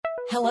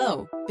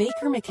Hello,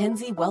 Baker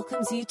McKenzie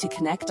welcomes you to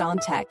Connect on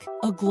Tech,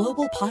 a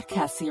global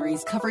podcast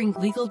series covering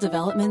legal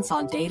developments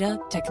on data,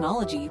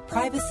 technology,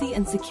 privacy,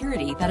 and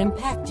security that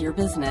impact your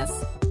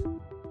business.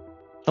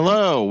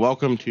 Hello,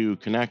 welcome to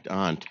Connect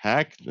on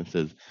Tech. This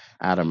is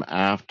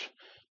Adam.aft,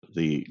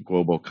 the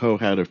global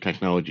co-head of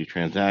technology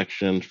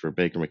transactions for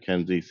Baker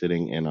McKenzie,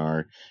 sitting in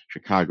our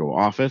Chicago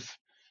office.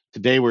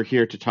 Today we're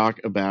here to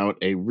talk about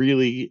a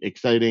really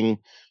exciting,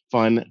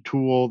 fun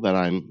tool that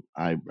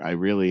I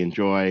really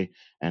enjoy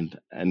and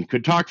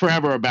could talk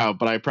forever about,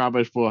 but I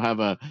promise we'll have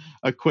a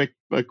quick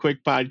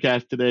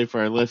podcast today for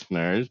our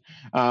listeners.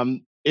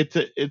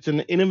 It's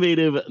an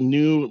innovative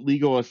new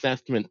legal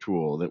assessment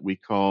tool that we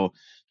call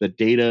the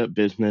Data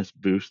Business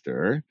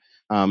Booster.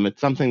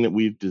 It's something that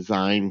we've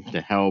designed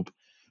to help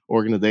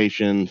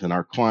organizations and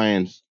our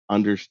clients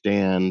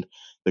understand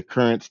the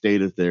current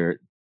state of their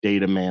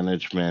data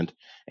management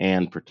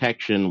and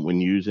protection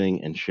when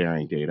using and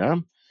sharing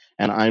data.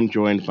 And I'm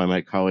joined by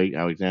my colleague,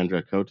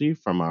 Alexandra Coti,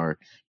 from our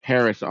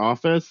Paris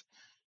office.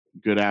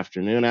 Good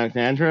afternoon,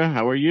 Alexandra.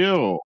 How are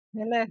you?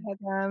 Hello,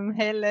 Adam.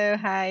 Hello.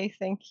 Hi.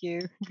 Thank you.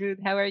 Good.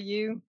 How are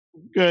you?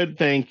 Good,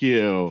 thank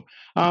you.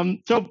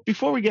 So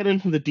before we get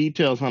into the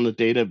details on the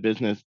Data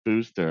Business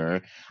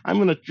Booster, I'm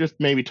going to just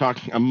maybe talk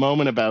a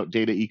moment about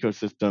data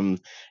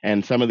ecosystems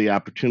and some of the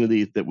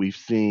opportunities that we've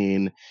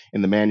seen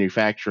in the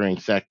manufacturing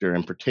sector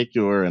in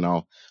particular, and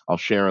I'll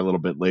share a little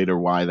bit later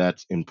why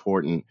that's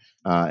important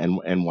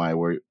and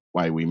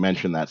why we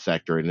mentioned that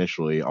sector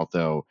initially,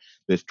 although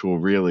this tool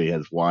really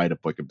has wide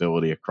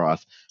applicability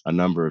across a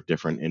number of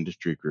different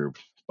industry groups.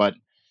 But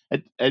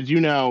as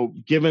you know,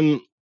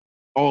 given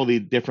all the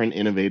different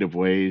innovative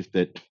ways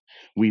that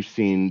we've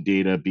seen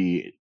data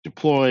be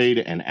deployed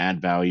and add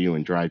value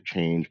and drive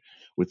change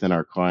within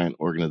our client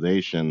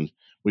organizations,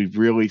 we've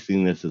really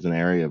seen this as an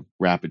area of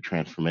rapid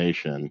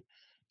transformation.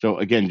 So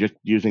again, just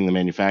using the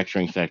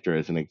manufacturing sector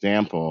as an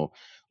example,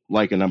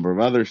 like a number of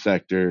other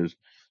sectors,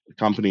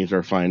 companies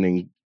are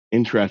finding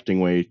interesting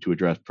ways to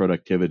address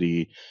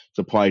productivity,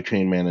 supply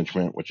chain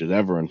management, which is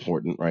ever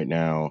important right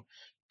now,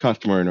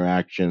 customer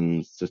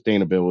interactions,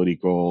 sustainability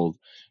goals,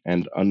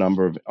 and a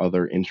number of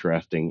other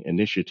interesting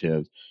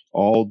initiatives,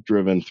 all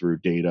driven through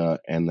data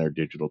and their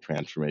digital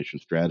transformation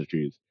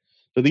strategies.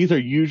 So these are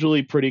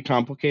usually pretty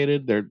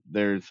complicated.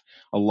 There's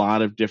a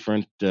lot of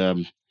different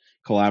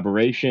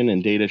collaboration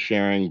and data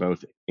sharing,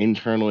 both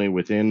internally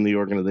within the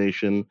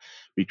organization,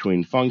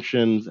 between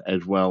functions,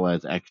 as well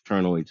as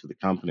externally to the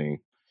company.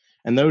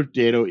 And those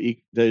data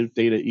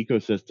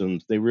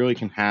ecosystems, they really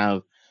can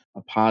have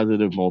a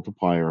positive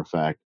multiplier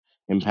effect,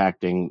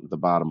 impacting the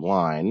bottom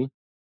line.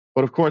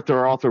 But of course, there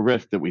are also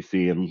risks that we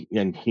see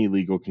in key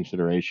legal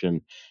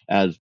consideration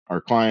as our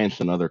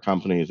clients and other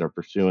companies are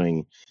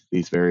pursuing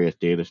these various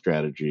data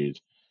strategies.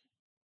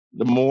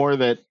 The more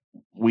that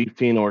we've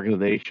seen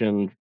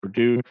organizations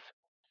produce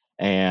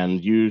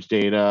and use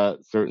data,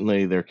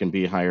 certainly there can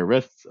be higher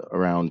risks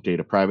around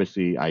data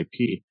privacy,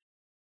 IP,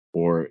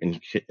 or in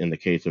the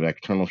case of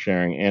external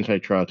sharing,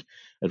 antitrust,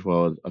 as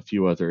well as a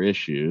few other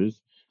issues.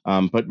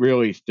 But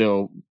really,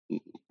 still,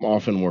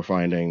 often we're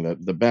finding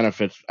that the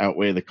benefits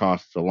outweigh the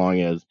costs so long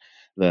as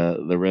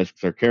the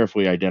risks are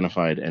carefully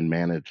identified and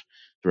managed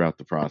throughout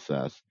the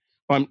process.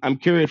 I'm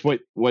curious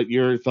what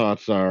your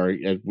thoughts are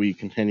as we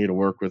continue to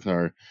work with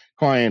our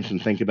clients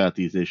and think about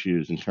these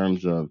issues in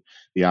terms of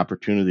the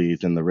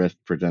opportunities and the risks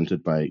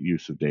presented by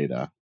use of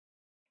data.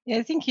 Yeah,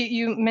 I think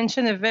you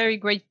mentioned a very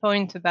great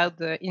point about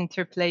the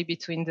interplay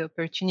between the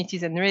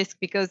opportunities and risk,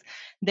 because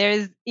there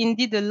is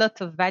indeed a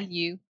lot of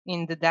value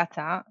in the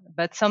data,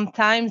 but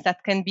sometimes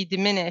that can be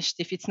diminished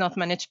if it's not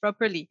managed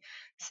properly.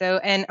 So,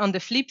 and on the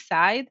flip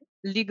side,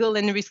 legal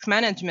and risk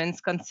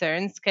management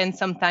concerns can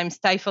sometimes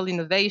stifle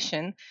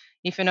innovation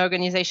if an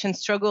organization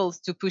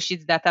struggles to push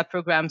its data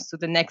programs to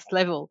the next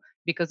level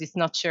because it's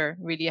not sure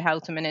really how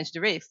to manage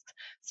the risks.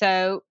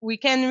 So we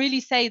can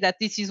really say that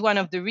this is one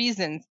of the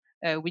reasons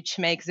which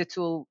makes the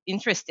tool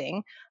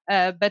interesting.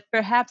 But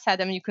perhaps,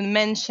 Adam, you can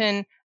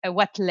mention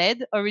what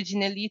led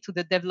originally to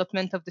the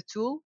development of the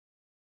tool.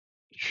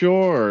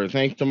 Sure.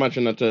 Thanks so much.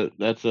 And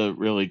that's a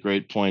really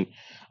great point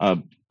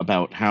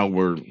about how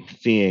we're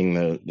seeing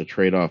the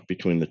trade-off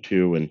between the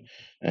two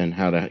and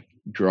how to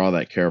draw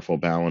that careful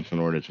balance in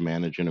order to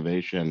manage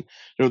innovation.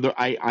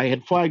 I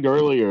had flagged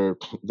earlier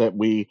that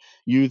we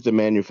use the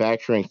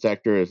manufacturing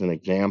sector as an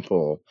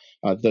example.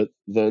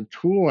 The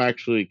tool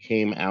actually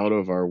came out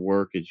of our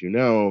work, as you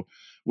know,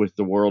 with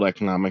the World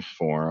Economic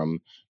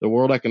Forum. The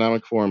World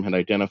Economic Forum had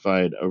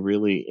identified a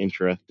really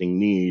interesting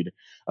need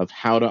of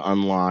how to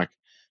unlock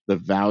the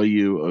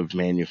value of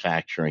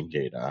manufacturing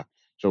data.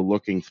 So,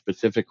 looking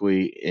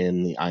specifically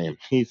in the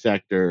IMT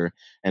sector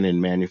and in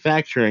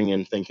manufacturing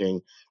and thinking,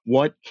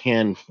 what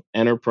can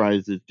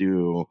enterprises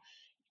do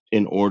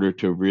in order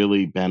to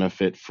really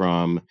benefit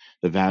from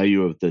the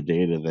value of the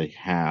data they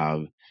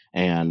have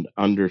and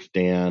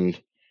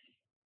understand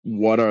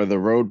what are the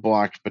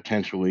roadblocks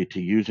potentially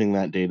to using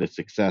that data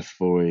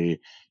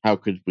successfully? How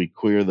could we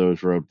clear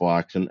those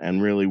roadblocks?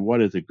 And really,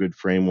 what is a good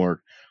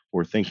framework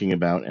for thinking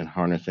about and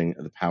harnessing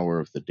the power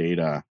of the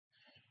data?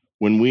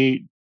 When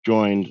we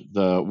joined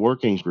the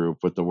working group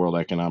with the World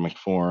Economic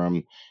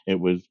Forum. It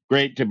was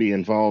great to be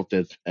involved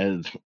as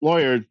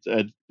lawyers,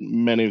 as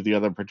many of the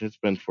other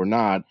participants were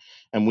not.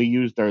 And we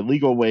used our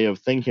legal way of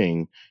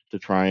thinking to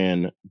try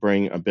and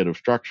bring a bit of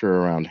structure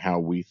around how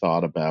we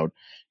thought about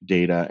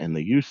data and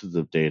the uses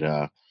of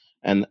data.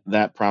 And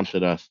that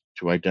prompted us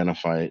to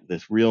identify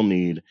this real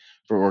need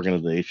for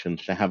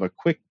organizations to have a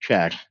quick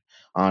check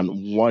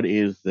on what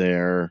is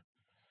their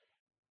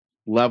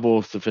level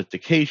of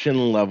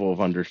sophistication, level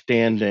of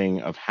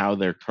understanding of how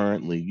they're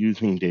currently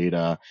using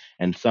data,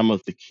 and some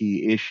of the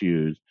key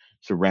issues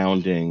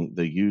surrounding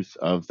the use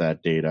of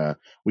that data.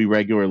 We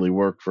regularly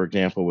work, for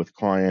example, with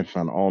clients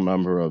on all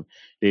number of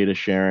data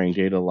sharing,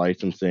 data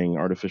licensing,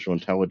 artificial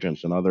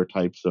intelligence, and other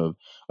types of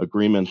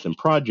agreements and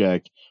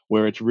projects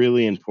where it's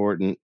really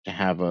important to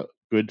have a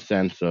good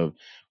sense of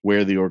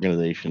where the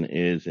organization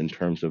is in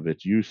terms of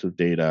its use of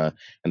data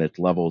and its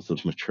levels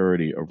of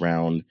maturity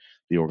around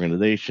the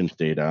organization's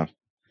data.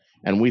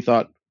 And we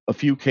thought a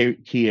few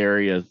key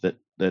areas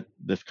that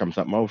this comes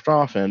up most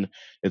often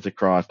is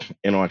across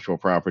intellectual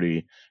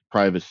property,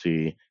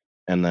 privacy,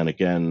 and then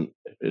again,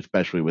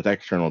 especially with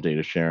external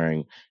data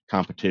sharing,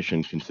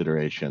 competition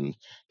considerations.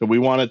 So we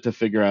wanted to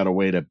figure out a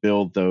way to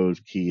build those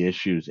key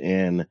issues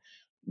in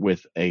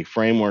with a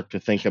framework to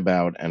think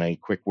about and a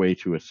quick way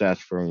to assess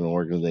for an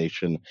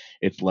organization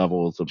its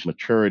levels of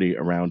maturity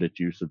around its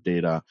use of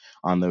data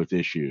on those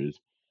issues.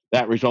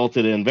 That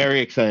resulted in,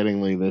 very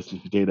excitingly, this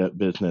data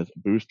business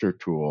booster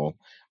tool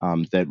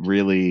that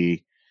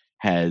really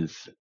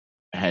has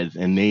has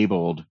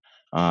enabled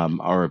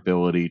our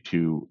ability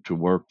to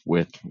work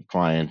with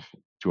clients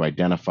to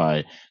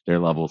identify their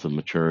levels of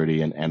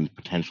maturity and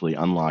potentially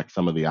unlock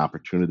some of the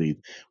opportunities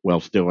while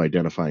still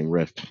identifying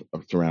risks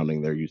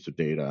surrounding their use of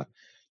data.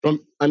 So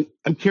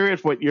I'm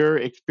curious what your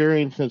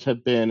experiences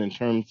have been in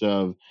terms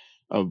of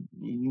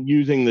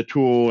using the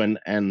tool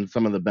and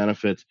some of the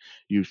benefits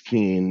you've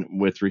seen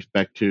with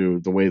respect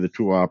to the way the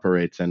tool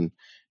operates and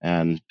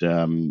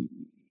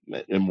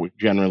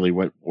generally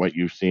what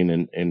you've seen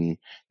in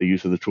the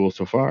use of the tool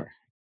so far.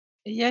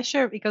 Yeah,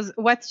 sure. Because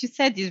what you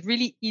said is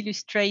really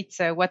illustrates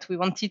what we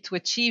wanted to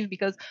achieve.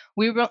 Because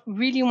we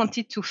really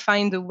wanted to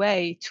find a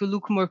way to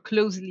look more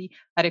closely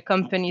at a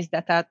company's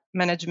data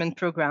management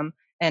program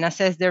and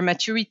assess their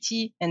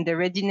maturity and their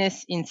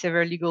readiness in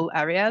several legal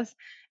areas,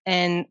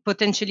 and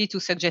potentially to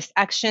suggest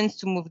actions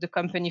to move the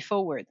company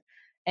forward.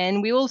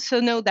 And we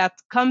also know that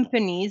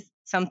companies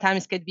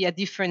sometimes can be at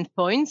different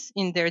points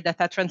in their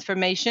data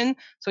transformation.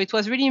 So it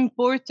was really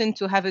important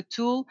to have a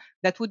tool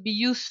that would be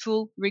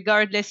useful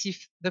regardless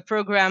if the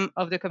program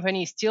of the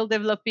company is still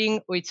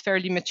developing or it's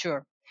fairly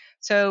mature.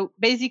 So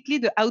basically,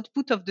 the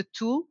output of the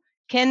tool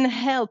can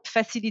help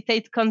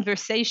facilitate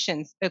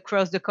conversations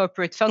across the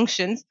corporate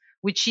functions,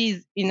 which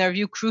is, in our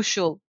view,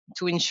 crucial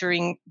to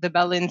ensuring the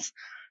balance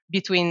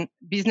between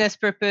business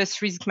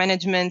purpose, risk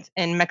management,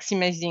 and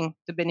maximizing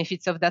the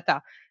benefits of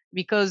data.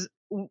 Because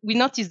we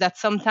notice that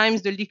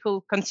sometimes the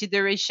legal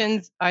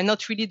considerations are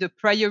not really the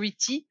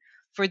priority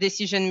for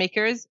decision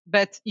makers,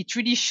 but it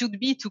really should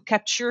be to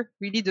capture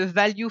really the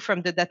value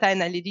from the data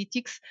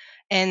analytics.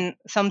 And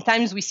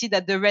sometimes we see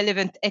that the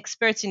relevant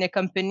experts in a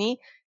company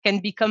can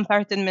be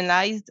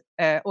compartmentalized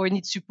or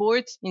need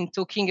support in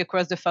talking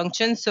across the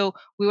function. So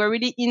we were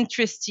really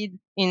interested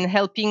in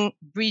helping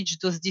bridge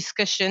those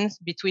discussions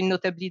between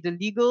notably the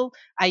legal,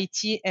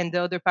 IT, and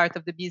the other part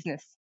of the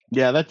business.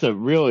 Yeah, that's a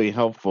really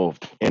helpful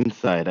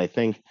insight. I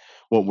think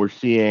what we're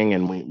seeing,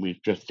 and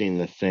we've just seen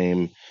the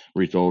same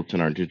results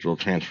in our digital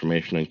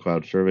transformation and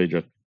cloud survey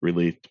just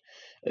released.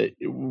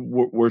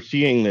 We're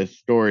seeing this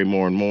story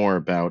more and more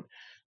about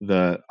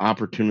the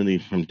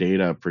opportunities from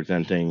data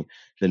presenting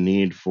the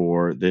need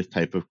for this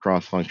type of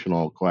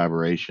cross-functional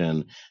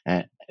collaboration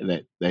that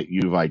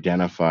you've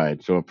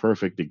identified. So a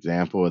perfect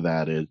example of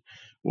that is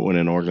when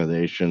an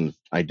organization's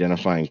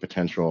identifying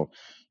potential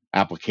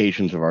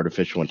applications of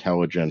artificial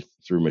intelligence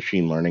through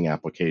machine learning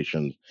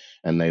applications,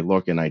 and they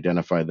look and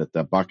identify that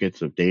the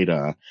buckets of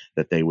data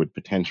that they would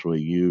potentially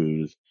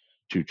use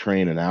to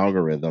train an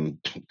algorithm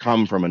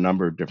come from a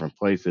number of different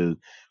places,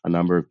 a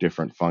number of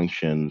different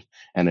functions,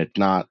 and it's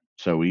not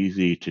so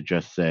easy to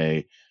just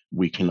say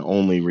we can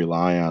only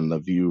rely on the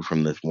view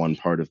from this one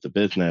part of the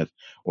business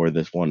or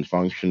this one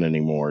function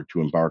anymore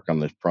to embark on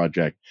this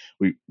project.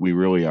 We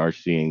really are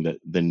seeing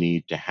the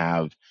need to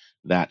have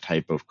that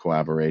type of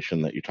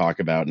collaboration that you talk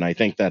about. And I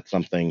think that's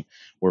something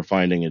we're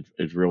finding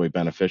is really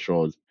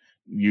beneficial, is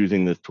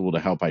using this tool to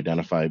help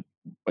identify,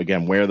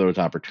 again, where those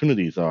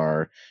opportunities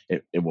are.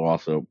 It will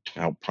also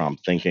help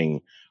prompt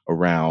thinking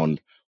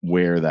around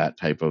where that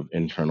type of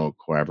internal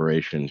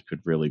collaboration could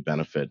really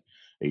benefit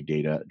a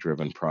data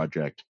driven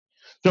project.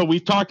 So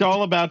we've talked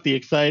all about the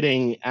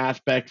exciting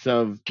aspects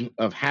of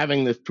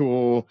having this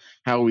tool,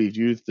 how we've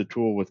used the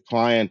tool with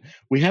client.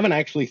 We haven't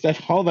actually said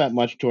all that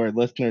much to our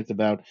listeners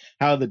about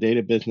how the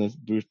data business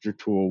booster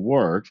tool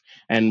works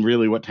and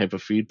really what type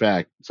of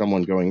feedback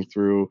someone going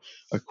through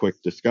a quick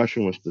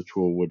discussion with the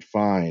tool would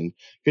find.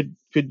 Could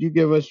you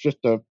give us just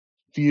a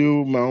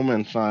few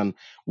moments on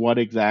what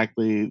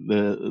exactly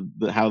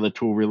how the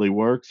tool really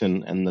works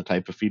and the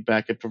type of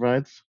feedback it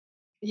provides?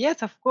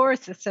 Yes, of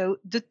course. So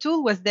the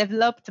tool was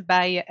developed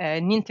by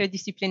an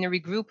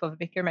interdisciplinary group of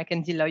Baker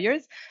McKenzie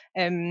lawyers,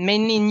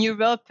 mainly in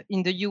Europe,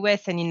 in the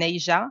US, and in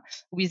Asia,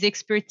 with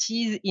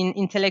expertise in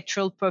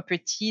intellectual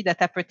property,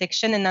 data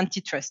protection, and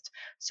antitrust.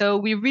 So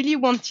we really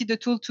wanted the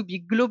tool to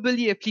be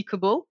globally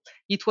applicable.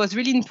 It was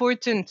really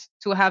important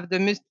to have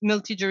the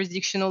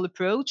multi-jurisdictional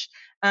approach,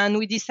 and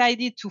we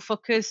decided to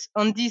focus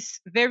on these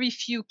very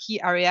few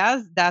key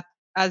areas that,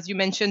 as you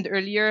mentioned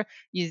earlier,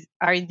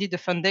 are indeed the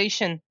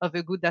foundation of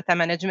a good data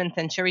management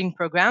and sharing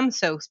program.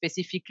 So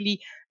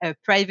specifically,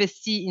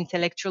 privacy,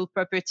 intellectual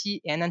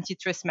property, and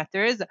antitrust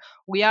matters.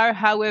 We are,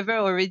 however,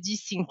 already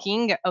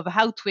thinking of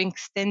how to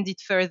extend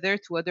it further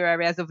to other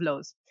areas of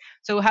laws.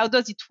 So how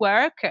does it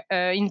work?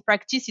 In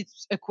practice,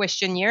 it's a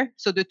questionnaire.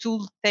 So the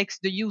tool takes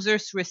the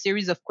users through a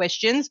series of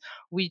questions,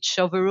 which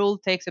overall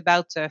takes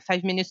about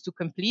 5 minutes to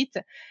complete,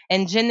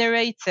 and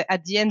generates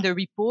at the end a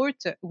report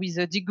with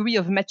a degree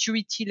of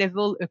maturity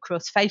level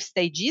across 5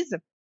 stages,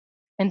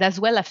 and as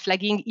well as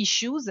flagging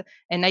issues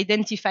and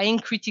identifying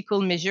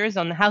critical measures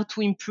on how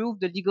to improve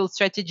the legal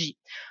strategy.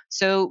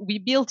 So we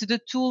built the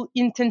tool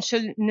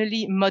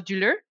intentionally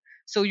modular.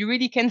 So you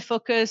really can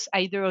focus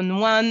either on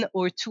one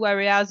or two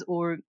areas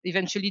or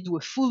eventually do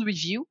a full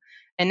review.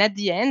 And at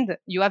the end,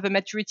 you have a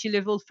maturity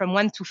level from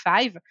 1 to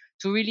 5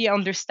 to really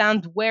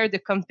understand where the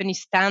company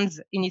stands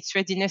in its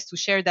readiness to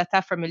share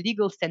data from a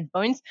legal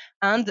standpoint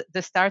and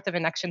the start of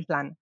an action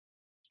plan.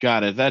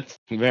 Got it. That's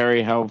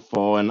very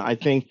helpful. And I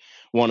think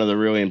one of the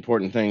really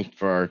important things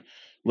for our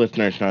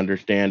listeners to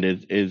understand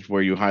is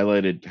where you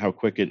highlighted how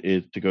quick it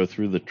is to go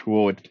through the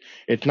tool.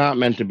 It's not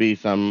meant to be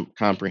some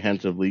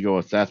comprehensive legal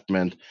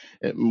assessment,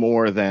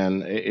 more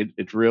than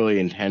it's really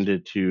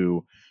intended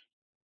to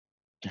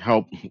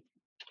help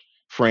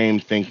frame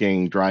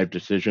thinking, drive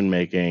decision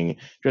making,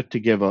 just to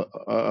give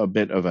a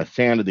bit of a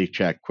sanity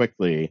check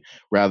quickly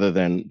rather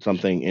than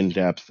something in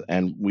depth.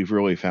 And we've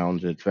really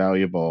found it's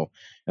valuable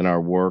in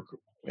our work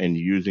in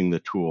using the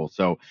tool.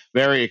 So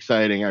very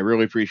exciting. I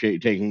really appreciate you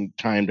taking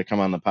time to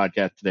come on the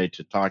podcast today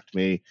to talk to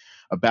me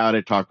about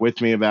it, talk with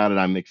me about it.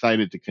 I'm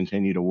excited to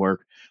continue to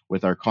work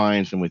with our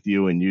clients and with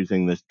you in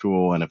using this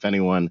tool. And if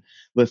anyone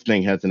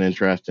listening has an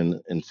interest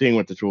in seeing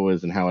what the tool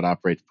is and how it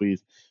operates,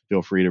 please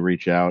feel free to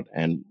reach out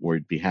and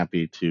we'd be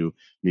happy to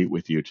meet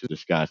with you to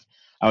discuss.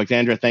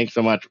 Alexandra, thanks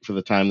so much for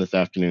the time this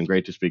afternoon.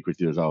 Great to speak with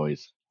you as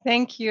always.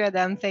 Thank you,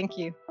 Adam. Thank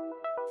you.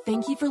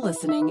 Thank you for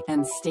listening,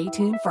 and stay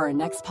tuned for our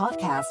next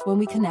podcast when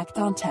we connect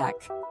on tech.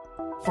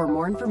 For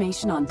more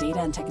information on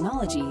data and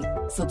technology,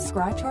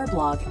 subscribe to our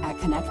blog at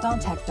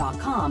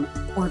connectontech.com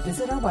or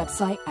visit our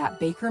website at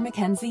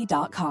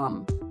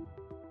bakermckenzie.com.